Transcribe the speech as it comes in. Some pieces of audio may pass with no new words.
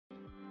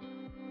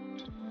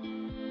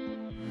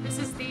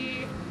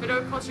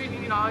Viticulture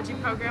and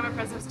Enology program at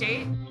Fresno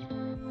State.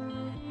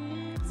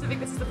 So I think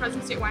this is the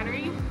Fresno State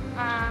Winery.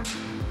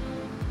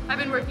 I've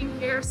been working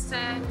here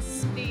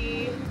since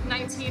the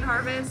 19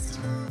 harvest.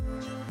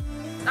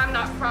 I'm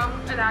not from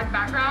an ag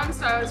background,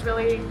 so I was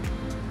really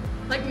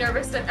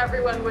nervous that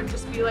everyone would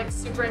just be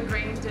super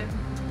ingrained in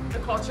the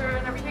culture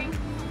and everything.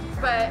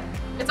 But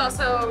it's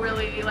also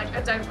really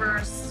a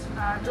diverse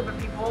group of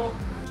people.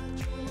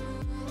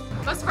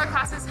 Most of our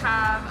classes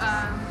have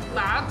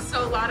labs,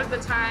 so a lot of the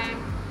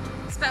time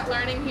spent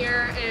learning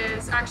here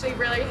is actually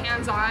really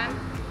hands-on.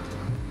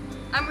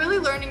 I'm really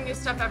learning new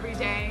stuff every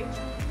day.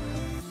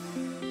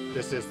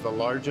 This is the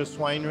largest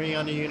winery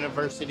on a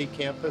university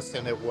campus,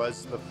 and it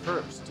was the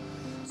first.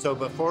 So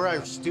before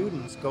our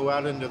students go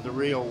out into the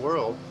real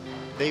world,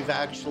 they've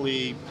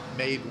actually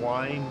made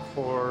wine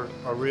for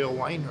a real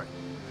winery,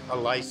 a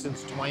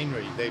licensed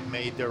winery. They've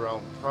made their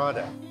own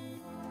product.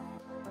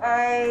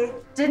 I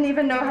didn't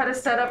even know how to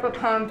set up a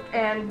pump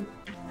and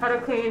how to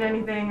clean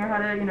anything or how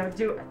to,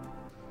 do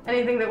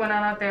anything that went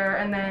on out there.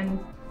 And then,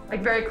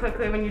 very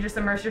quickly, when you just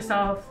immerse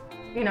yourself,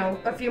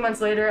 a few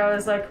months later, I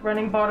was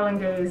running bottling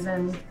days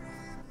and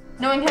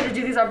knowing how to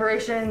do these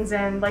operations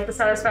and the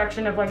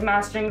satisfaction of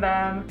mastering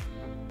them,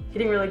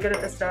 getting really good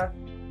at this stuff.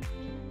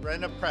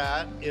 Brenna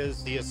Pratt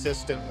is the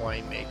assistant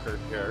winemaker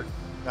here.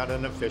 Not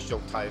an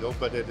official title,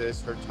 but it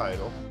is her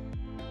title.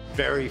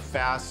 Very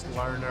fast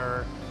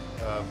learner,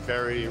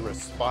 very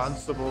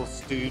responsible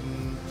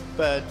student,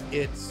 but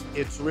it's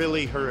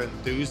really her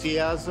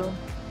enthusiasm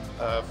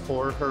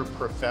for her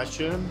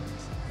profession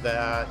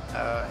that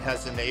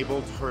has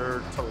enabled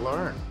her to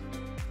learn.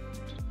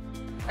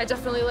 I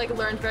definitely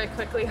learned very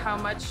quickly how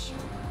much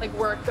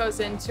work goes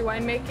into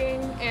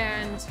winemaking,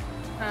 and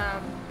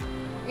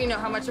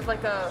how much of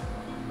a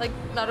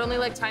not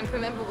only time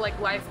commitment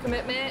but life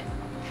commitment,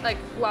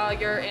 while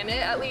you're in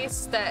it, at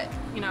least, that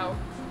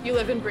you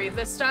live and breathe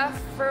this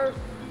stuff for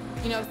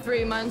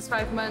 3 months,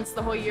 5 months,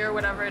 the whole year,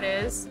 whatever it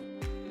is.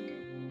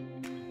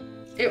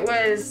 It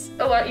was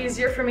a lot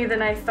easier for me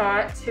than I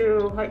thought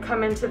to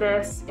come into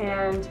this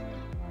and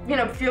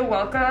feel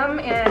welcome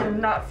and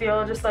not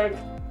feel just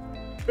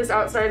this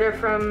outsider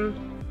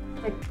from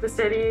the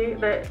city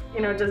that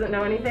doesn't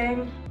know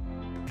anything.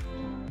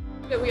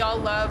 We all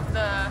love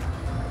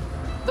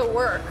the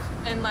work,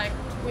 and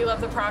we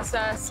love the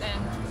process,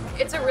 and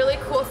it's a really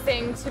cool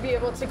thing to be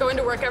able to go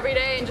into work every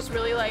day and just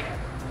really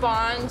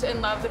bond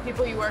and love the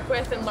people you work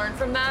with and learn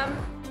from them.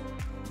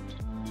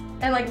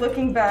 And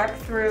looking back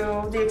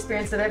through the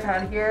experience that I've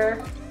had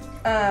here,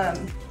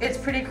 it's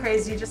pretty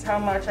crazy just how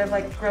much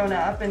I've grown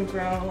up and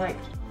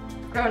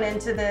grown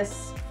into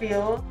this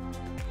field.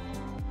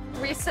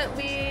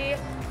 Recently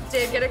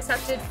did get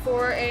accepted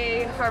for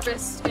a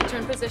harvest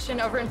intern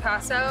position over in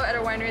Paso at a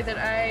winery that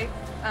I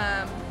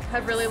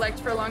have really liked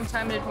for a long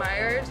time and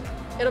admired.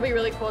 It'll be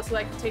really cool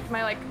to take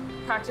my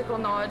practical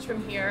knowledge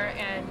from here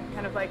and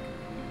kind of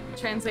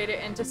translate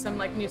it into some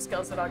new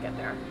skills that I'll get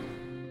there.